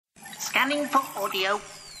Scanning for audio.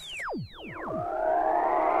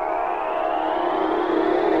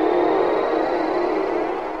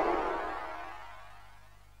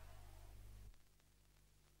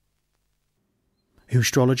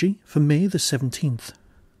 Whostrology for May the 17th.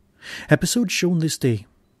 Episodes shown this day: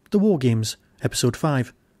 The War Games, Episode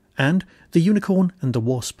 5, and The Unicorn and the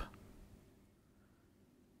Wasp.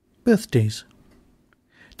 Birthdays: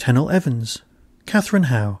 Tennell Evans,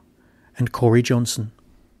 Catherine Howe, and Corey Johnson.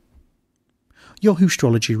 Your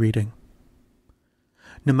Whostrology reading.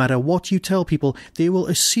 No matter what you tell people, they will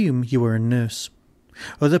assume you are a nurse.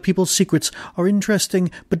 Other people's secrets are interesting,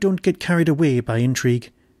 but don't get carried away by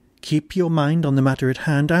intrigue. Keep your mind on the matter at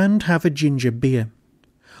hand and have a ginger beer.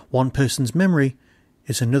 One person's memory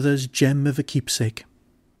is another's gem of a keepsake.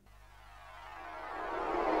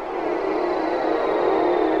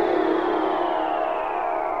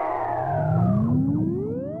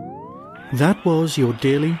 That was your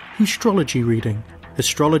daily Whostrology reading.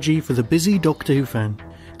 Astrology for the busy Doctor Who fan.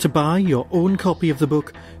 To buy your own copy of the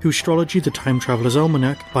book Whostrology: The Time Traveller's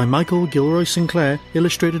Almanac by Michael Gilroy Sinclair,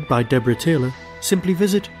 illustrated by Deborah Taylor, simply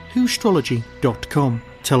visit whostrology.com,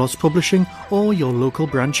 Telos Publishing, or your local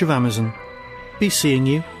branch of Amazon. Be seeing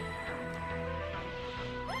you.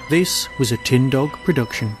 This was a Tin Dog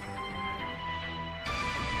production.